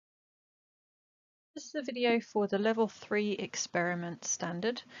This is a video for the Level 3 experiment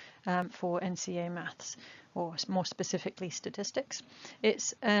standard for NCEA Maths, or more specifically statistics.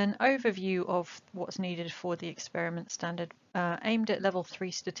 It's an overview of what's needed for the experiment standard aimed at Level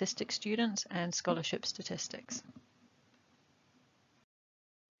 3 statistics students and scholarship statistics.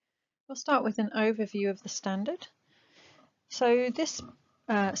 We'll start with an overview of the standard. So this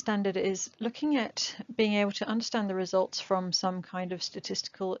standard is looking at being able to understand the results from some kind of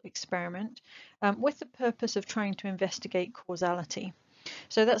statistical experiment with the purpose of trying to investigate causality.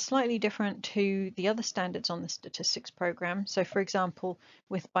 So that's slightly different to the other standards on the statistics program. So for example,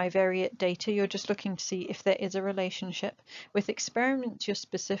 with bivariate data, you're just looking to see if there is a relationship. With experiments, you're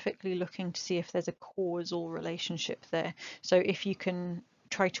specifically looking to see if there's a causal relationship there. So if you can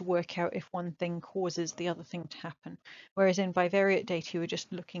try to work out if one thing causes the other thing to happen. Whereas in bivariate data, you were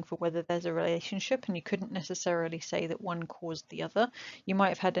just looking for whether there's a relationship and you couldn't necessarily say that one caused the other. You might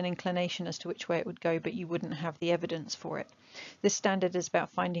have had an inclination as to which way it would go, but you wouldn't have the evidence for it. This standard is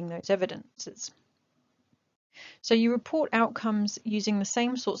about finding those evidences. So you report outcomes using the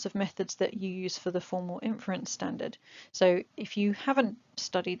same sorts of methods that you use for the formal inference standard. So if you haven't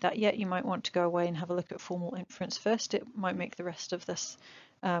studied that yet, you might want to go away and have a look at formal inference first. It might make the rest of this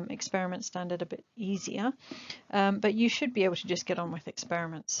experiment standard a bit easier, but you should be able to just get on with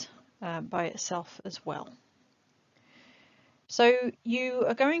experiments by itself as well. So you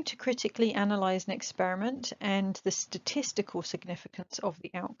are going to critically analyze an experiment and the statistical significance of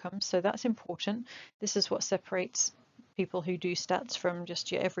the outcomes. So that's important. This is what separates people who do stats from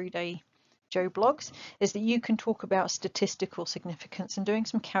just your everyday Joe blogs, is that you can talk about statistical significance and doing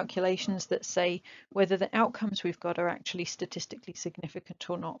some calculations that say whether the outcomes we've got are actually statistically significant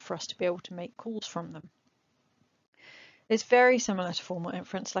or not for us to be able to make calls from them. It's very similar to formal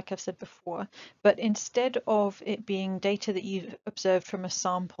inference, like I've said before, but instead of it being data that you've observed from a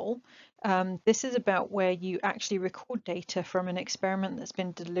sample, this is about where you actually record data from an experiment that's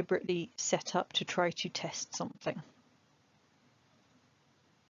been deliberately set up to try to test something.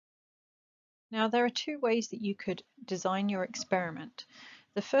 Now, there are two ways that you could design your experiment.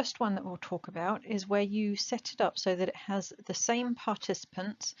 The first one that we'll talk about is where you set it up so that it has the same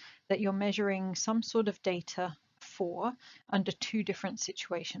participants that you're measuring some sort of data for under two different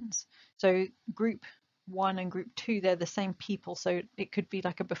situations. So group 1 and group 2, they're the same people, so it could be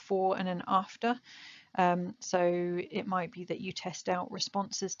like a before and an after. So it might be that you test out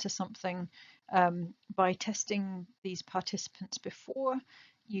responses to something by testing these participants before.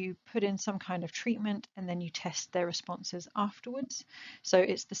 You put in some kind of treatment and then you test their responses afterwards. So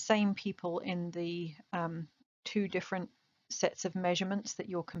it's the same people in the two different sets of measurements that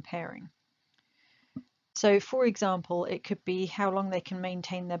you're comparing. So for example, it could be how long they can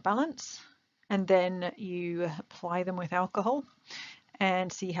maintain their balance, and then you apply them with alcohol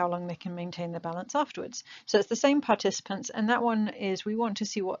and see how long they can maintain their balance afterwards. So it's the same participants, and that one is we want to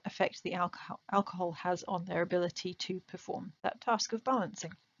see what effect the alcohol has on their ability to perform that task of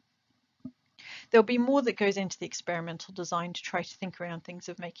balancing. There'll be more that goes into the experimental design to try to think around things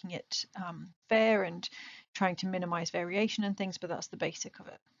of making it fair and trying to minimize variation and things, but that's the basic of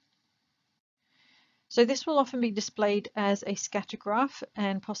it. So this will often be displayed as a scatter graph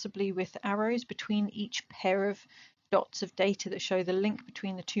and possibly with arrows between each pair of dots of data that show the link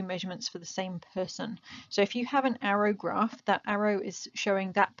between the two measurements for the same person. So if you have an arrow graph, that arrow is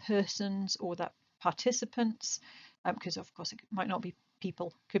showing that person's or that participant's, because of course it might not be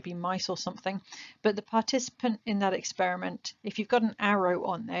people, could be mice or something, but the participant in that experiment, if you've got an arrow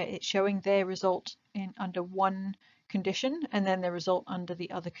on there, it's showing their result in under one condition and then the result under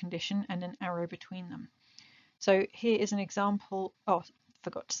the other condition and an arrow between them. So here is an example. Oh,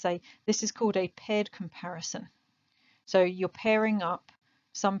 forgot to say, this is called a paired comparison. So you're pairing up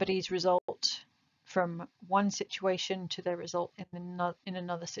somebody's result from one situation to their result in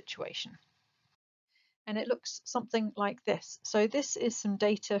another situation. And it looks something like this. So this is some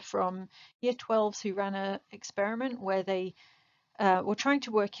data from year 12s who ran an experiment where they were trying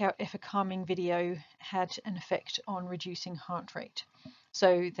to work out if a calming video had an effect on reducing heart rate.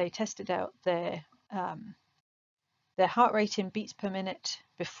 So they tested out their heart rate in beats per minute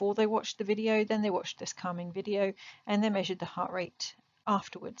before they watched the video, then they watched this calming video, and they measured the heart rate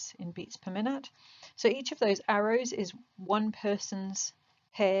afterwards in beats per minute. So each of those arrows is one person's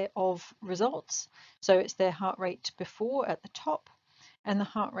pair of results. So it's their heart rate before at the top and the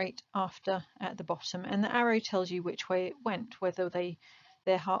heart rate after at the bottom, and the arrow tells you which way it went, whether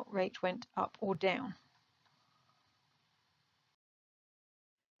their heart rate went up or down.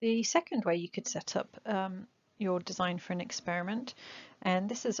 The second way you could set up your design for an experiment and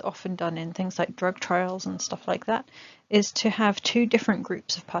this is often done in things like drug trials and stuff like that, is to have two different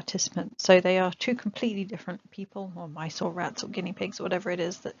groups of participants. So they are two completely different people, or mice or rats or guinea pigs, or whatever it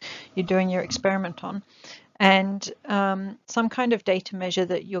is that you're doing your experiment on, and some kind of data measure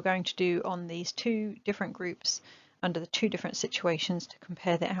that you're going to do on these two different groups under the two different situations to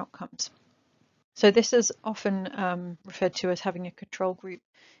compare the outcomes. So this is often referred to as having a control group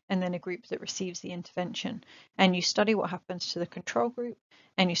and then a group that receives the intervention. And you study what happens to the control group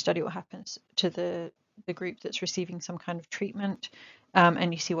and you study what happens to the group that's receiving some kind of treatment,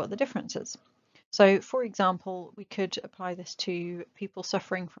 and you see what the difference is. So for example, we could apply this to people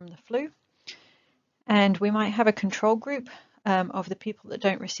suffering from the flu. And we might have a control group of the people that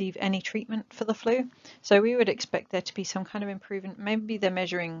don't receive any treatment for the flu. So we would expect there to be some kind of improvement. Maybe they're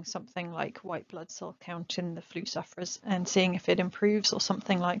measuring something like white blood cell count in the flu sufferers and seeing if it improves or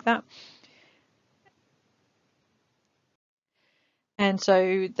something like that. And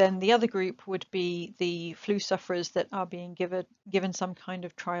so then the other group would be the flu sufferers that are being given some kind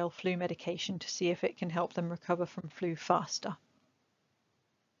of trial flu medication to see if it can help them recover from flu faster.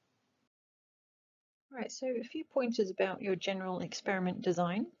 Right, so a few pointers about your general experiment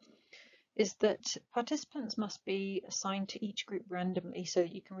design is that participants must be assigned to each group randomly so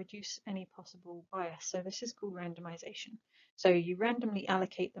that you can reduce any possible bias. So this is called randomization. So you randomly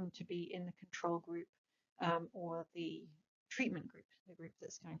allocate them to be in the control group or the treatment group, the group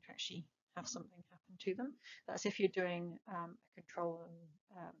that's going to actually have something happen to them. That's if you're doing a control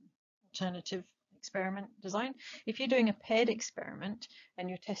and alternative experiment design. If you're doing a paired experiment and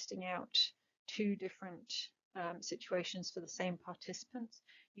you're testing out two different situations for the same participants,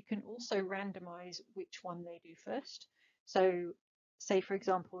 you can also randomize which one they do first. So say, for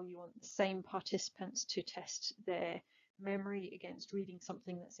example, you want the same participants to test their memory against reading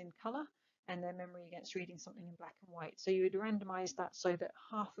something that's in color and their memory against reading something in black and white. So you would randomize that so that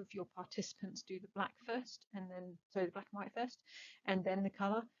half of your participants do the black first, and then so the black and white first, and then the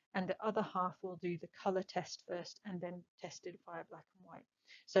color, and the other half will do the color test first and then tested via black and white.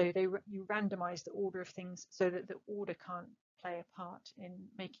 So you randomize the order of things so that the order can't play a part in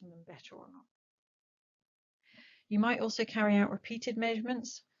making them better or not. You might also carry out repeated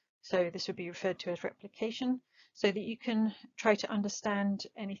measurements. So this would be referred to as replication, so that you can try to understand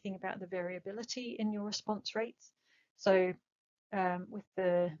anything about the variability in your response rates. So with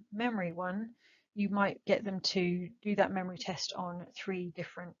the memory one, you might get them to do that memory test on 3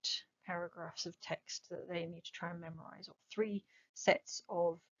 different paragraphs of text that they need to try and memorize, or 3 sets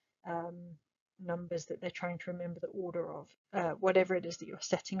of numbers that they're trying to remember the order of, whatever it is that you're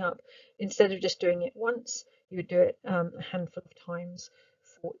setting up. Instead of just doing it once, you would do it a handful of times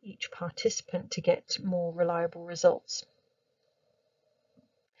for each participant to get more reliable results.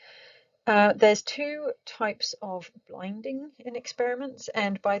 There's 2 types of blinding in experiments,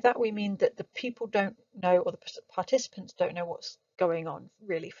 and by that we mean that the people don't know, or the participants don't know what's going on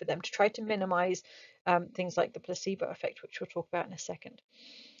really, for them to try to minimize things like the placebo effect, which we'll talk about in a second.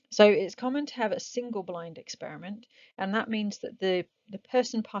 So it's common to have a single blind experiment, and that means that the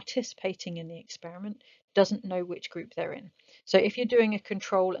person participating in the experiment doesn't know which group they're in. So if you're doing a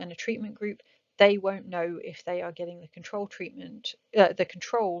control and a treatment group, they won't know if they are getting the control treatment, the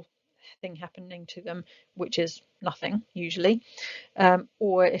control thing happening to them, which is nothing usually,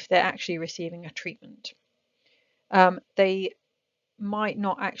 or if they're actually receiving a treatment. They might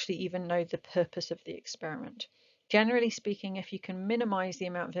not actually even know the purpose of the experiment. Generally speaking, if you can minimize the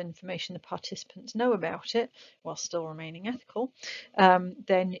amount of information the participants know about it while still remaining ethical,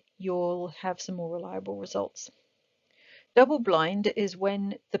 then you'll have some more reliable results. Double blind is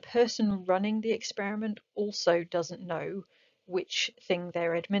when the person running the experiment also doesn't know which thing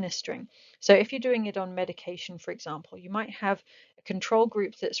they're administering. So if you're doing it on medication, for example, you might have a control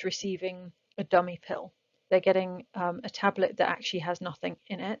group that's receiving a dummy pill. They're getting a tablet that actually has nothing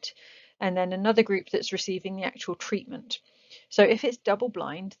in it, and then another group that's receiving the actual treatment. So if it's double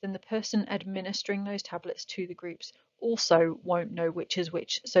blind, then the person administering those tablets to the groups also won't know which is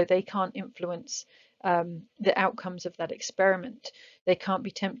which, so they can't influence the outcomes of that experiment. They can't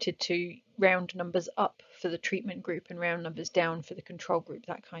be tempted to round numbers up for the treatment group and round numbers down for the control group,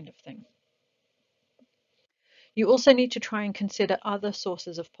 that kind of thing. You also need to try and consider other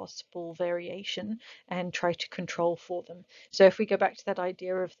sources of possible variation and try to control for them. So if we go back to that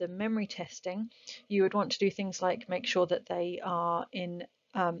idea of the memory testing, you would want to do things like make sure that they are in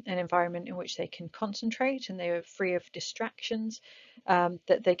an environment in which they can concentrate and they are free of distractions,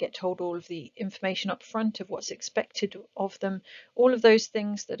 that they get told all of the information up front of what's expected of them, all of those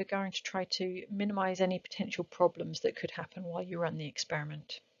things that are going to try to minimize any potential problems that could happen while you run the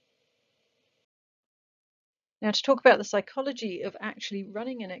experiment. Now, to talk about the psychology of actually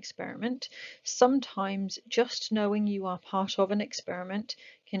running an experiment, sometimes just knowing you are part of an experiment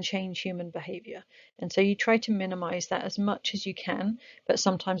can change human behavior. And so you try to minimize that as much as you can, but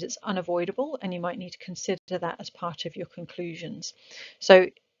sometimes it's unavoidable and you might need to consider that as part of your conclusions. So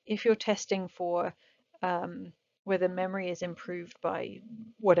if you're testing for whether memory is improved by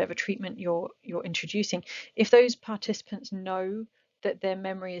whatever treatment you're introducing, if those participants know that their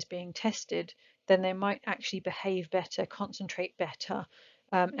memory is being tested, then they might actually behave better, concentrate better,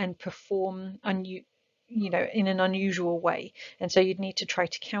 and perform in an unusual way. And so you'd need to try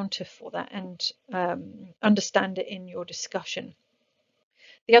to counter for that and understand it in your discussion.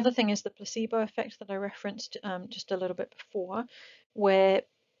 The other thing is the placebo effect that I referenced just a little bit before, where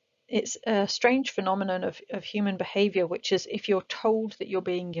it's a strange phenomenon of human behavior, which is if you're told that you're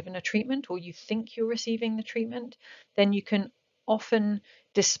being given a treatment or you think you're receiving the treatment, then you can often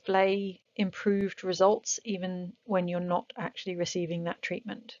display improved results even when you're not actually receiving that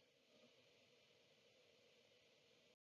treatment.